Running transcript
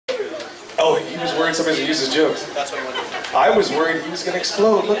was worried somebody's going to use his jokes. That's what he wanted to do. I was worried he was going to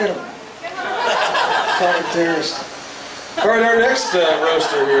explode. Look at him. Fucking terrorist. All right, our next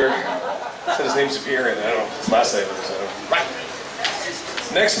roaster here. Said his name's Superior. I don't know his last name. Right.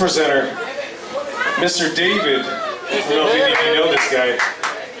 Next presenter, Mr. David. I don't know if you know this guy.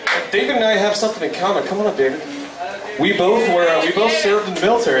 David and I have something in common. Come on up, David. We both served in the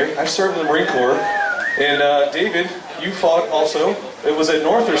military. I served in the Marine Corps. And David, you fought also. It was at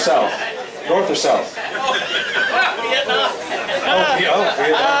North or South? North or South? Vietnam. Oh, Vietnam.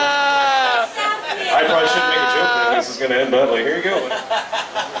 I probably shouldn't make a joke then. This is going to end badly. Here you go.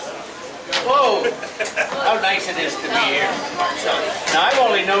 Whoa! How nice it is to be here. Now, I've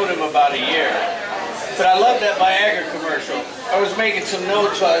only known him about a year, but I love that Viagra commercial. I was making some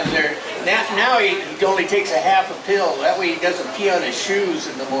notes while I was there. Now he only takes a half a pill. That way he doesn't pee on his shoes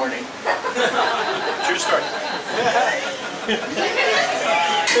in the morning. True story.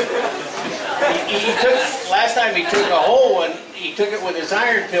 Last time he took a whole one, he took it with his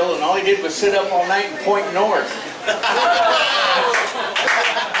iron pill, and all he did was sit up all night and point north.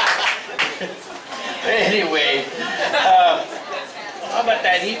 Anyway, how about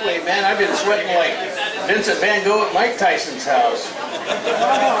that heat wave, man? I've been sweating like Vincent Van Gogh at Mike Tyson's house.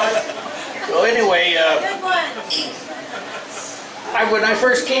 So anyway, when I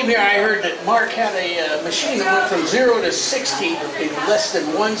first came here, I heard that Mark had a machine that went from 0 to 60 in less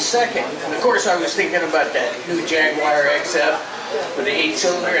than 1 second. And of course, I was thinking about that new Jaguar XF with the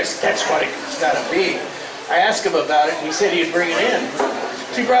 8-cylinder. That's what it's got to be. I asked him about it, and he said he'd bring it in.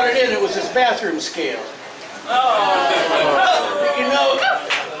 So he brought it in. It was his bathroom scale.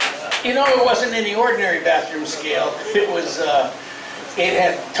 You know, it wasn't any ordinary bathroom scale. It was.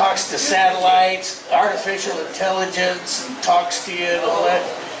 It talks to satellites, artificial intelligence, and talks to you and all that.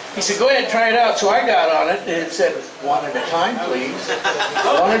 He said, go ahead and try it out. So I got on it, and it said, one at a time, please.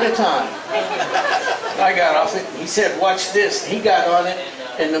 One at a time. I got off it, and he said, watch this. He got on it,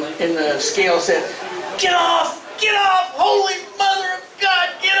 and the scale said, get off! Get off! Holy Mother of God,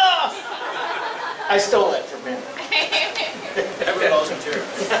 get off! I stole that from him. Everyone else too.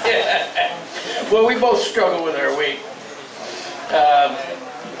 Well, we both struggle with our weight.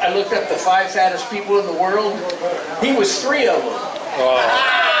 I looked up the 5 fattest people in the world. He was 3 of them.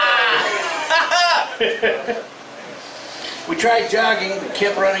 We tried jogging, but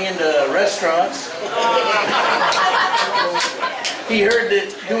kept running into restaurants. He heard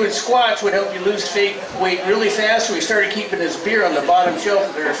that doing squats would help you lose weight really fast, so he started keeping his beer on the bottom shelf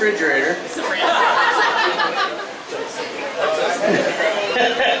of the refrigerator.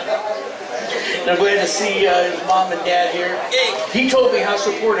 I'm glad to see his mom and dad here. He told me how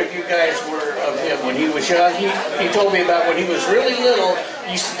supportive you guys were of him when he was young. He told me about when he was really little,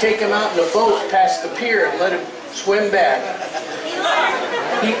 you used to take him out in a boat past the pier and let him swim back.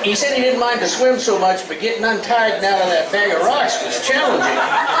 He said he didn't mind to swim so much, but getting untied and out of that bag of rocks was challenging.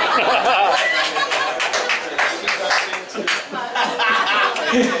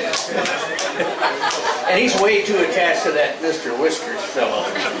 And he's way too attached to that Mr. Whiskers fellow.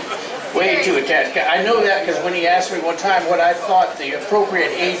 Way too attached. I know that because when he asked me one time what I thought the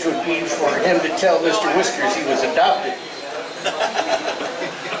appropriate age would be for him to tell Mr. Whiskers he was adopted.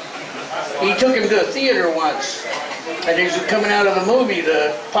 He took him to a theater once, and he was coming out of the movie.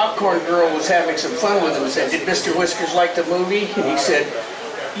 The popcorn girl was having some fun with him and said, did Mr. Whiskers like the movie? And he said,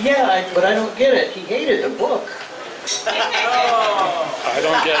 yeah, but I don't get it. He hated the book. I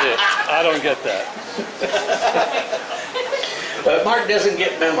don't get it. I don't get that. But Mark doesn't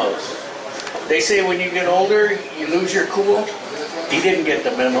get memos. They say when you get older, you lose your cool. He didn't get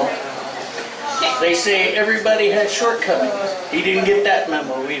the memo. They say everybody has shortcomings. He didn't get that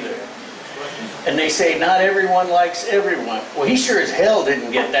memo either. And they say not everyone likes everyone. Well, he sure as hell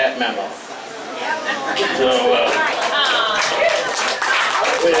didn't get that memo. So,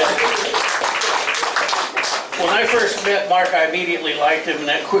 when I first met Mark, I immediately liked him, and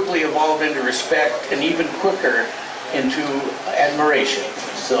that quickly evolved into respect, and even quicker into admiration.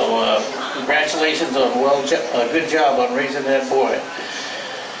 So, congratulations on a good job on raising that boy.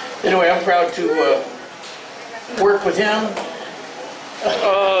 Anyway, I'm proud to work with him.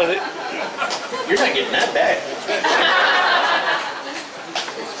 You're not getting that back.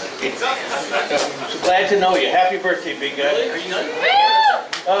 So glad to know you. Happy birthday, big guy. Are you done?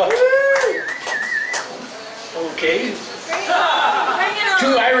 Okay.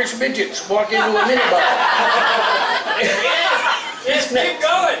 2 Irish midgets walk into a minibar. Yes, keep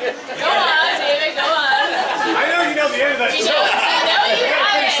going. Go on, David, go on. I know you know the end of that show.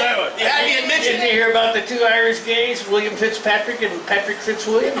 You hadn't mentioned to hear about the 2 Irish gays, William Fitzpatrick and Patrick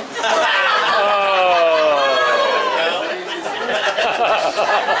Fitzwilliam?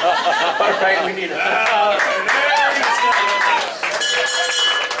 right, we need a...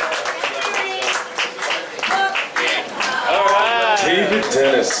 All right. David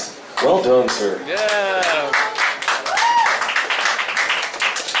Dennis. Well done, sir. Yeah.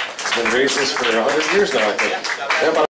 He's been racist for 100 years now, I think. Yeah, about